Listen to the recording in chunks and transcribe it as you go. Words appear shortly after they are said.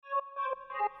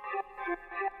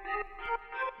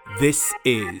This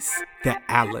is the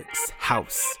Alex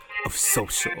House of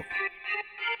Social.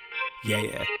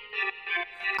 Yeah,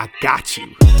 I got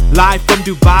you. Live from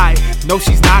Dubai, no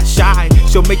she's not shy.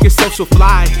 She'll make your social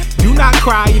fly. Do not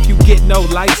cry if you get no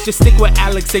likes. Just stick with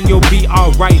Alex and you'll be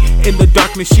alright. In the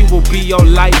darkness she will be your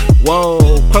light. Whoa,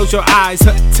 close your eyes,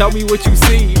 tell me what you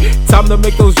see. Time to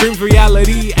make those dreams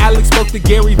reality. Alex spoke to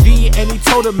Gary Vee and he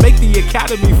told her make the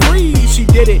academy free. She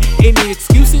did it, any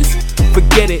excuses?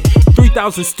 Forget it,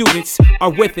 3,000 students are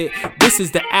with it. This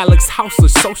is the Alex House of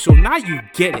Social, now you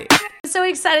get it. So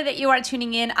excited that you are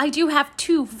tuning in. I do have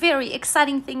two very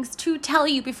exciting things to tell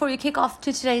you before you kick off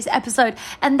to today's episode.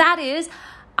 And that is,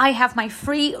 I have my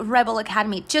free Rebel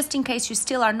Academy, just in case you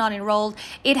still are not enrolled.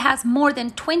 It has more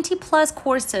than 20 plus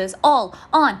courses, all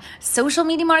on social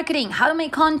media marketing, how to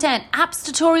make content, apps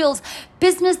tutorials,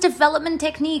 business development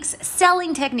techniques,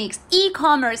 selling techniques,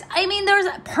 e-commerce. I mean, there's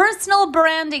personal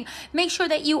branding. Make sure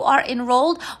that you are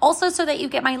enrolled. Also, so that you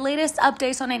get my latest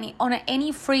updates on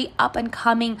any free up and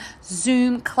coming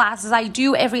Zoom classes. I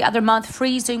do every other month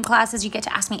free Zoom classes. You get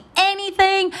to ask me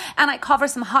anything and I cover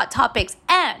some hot topics.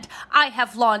 And I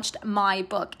have launched my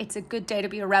book. It's a Good Day to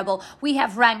Be a Rebel. We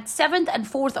have ranked 7th and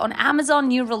 4th on Amazon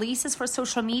new releases for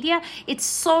social media. It's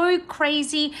so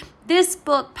crazy. This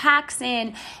book packs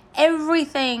in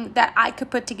everything that I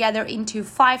could put together into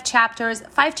 5 chapters.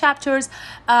 5 chapters,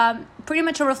 pretty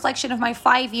much a reflection of my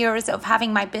 5 years of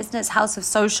having my business, House of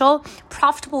Social,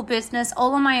 profitable business,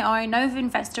 all on my own, no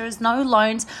investors, no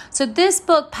loans. So this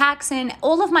book packs in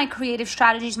all of my creative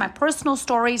strategies, my personal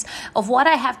stories of what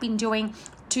I have been doing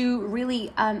to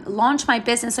really launch my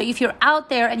business. So if you're out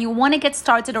there and you want to get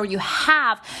started, or you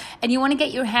have, and you want to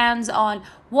get your hands on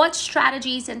what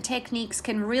strategies and techniques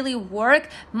can really work,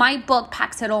 my book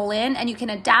packs it all in and you can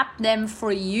adapt them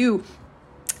for you.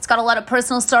 It's got a lot of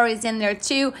personal stories in there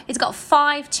too. It's got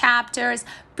 5 chapters,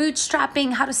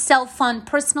 bootstrapping, how to self-fund,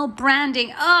 personal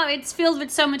branding. Oh, it's filled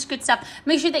with so much good stuff.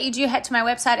 Make sure that you do head to my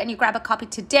website and you grab a copy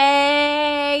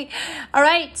today. All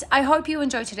right. I hope you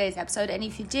enjoyed today's episode. And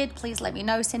if you did, please let me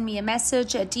know. Send me a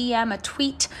message, a DM, a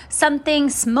tweet, something,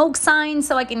 smoke sign,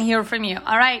 so I can hear from you.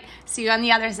 All right. See you on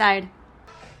the other side.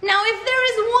 Now, if there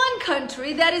is one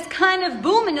country that is kind of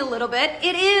booming a little bit,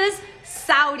 it is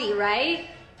Saudi, right?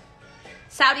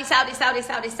 Saudi.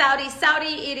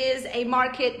 It is a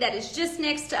market that is just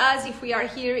next to us if we are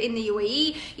here in the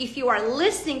UAE. If you are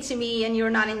listening to me and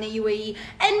you're not in the UAE,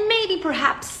 and maybe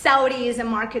perhaps Saudi is a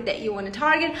market that you want to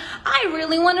target, I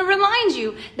really want to remind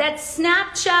you that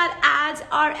Snapchat ads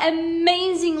are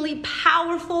amazingly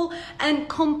powerful and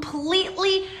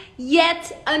completely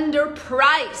yet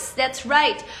underpriced. That's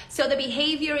right. So the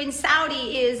behavior in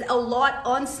Saudi is a lot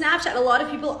on Snapchat. A lot of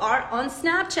people are on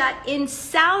Snapchat in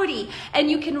Saudi,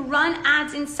 and you can run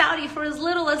ads in Saudi for as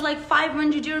little as like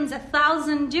 500 dirhams,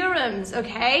 1,000 dirhams.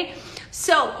 Okay.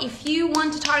 So if you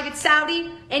want to target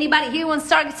Saudi, anybody here wants to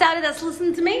target Saudi that's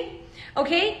listening to me?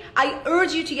 Okay, I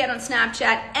urge you to get on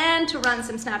Snapchat and to run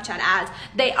some Snapchat ads.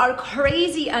 They are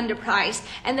crazy underpriced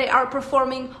and they are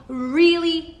performing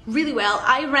really, really well.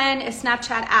 I ran a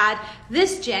Snapchat ad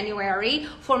this January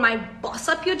for my Boss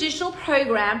Up Your Digital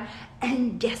program,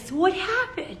 and guess what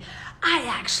happened? I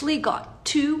actually got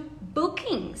 2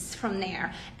 bookings from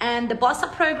there, and the Boss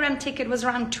Up program ticket was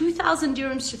around 2,000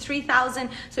 dirhams to 3,000,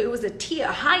 so it was a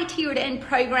high tiered end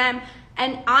program,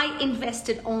 and I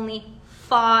invested only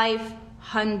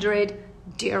 500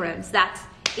 dirhams. That's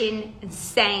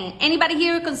insane. Anybody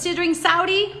here considering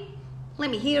Saudi? Let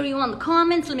me hear you on the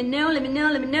comments. Let me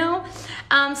know.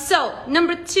 So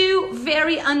number 2,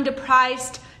 very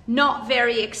underpriced, not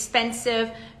very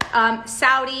expensive.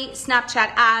 Saudi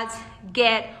Snapchat ads,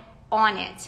 get on it.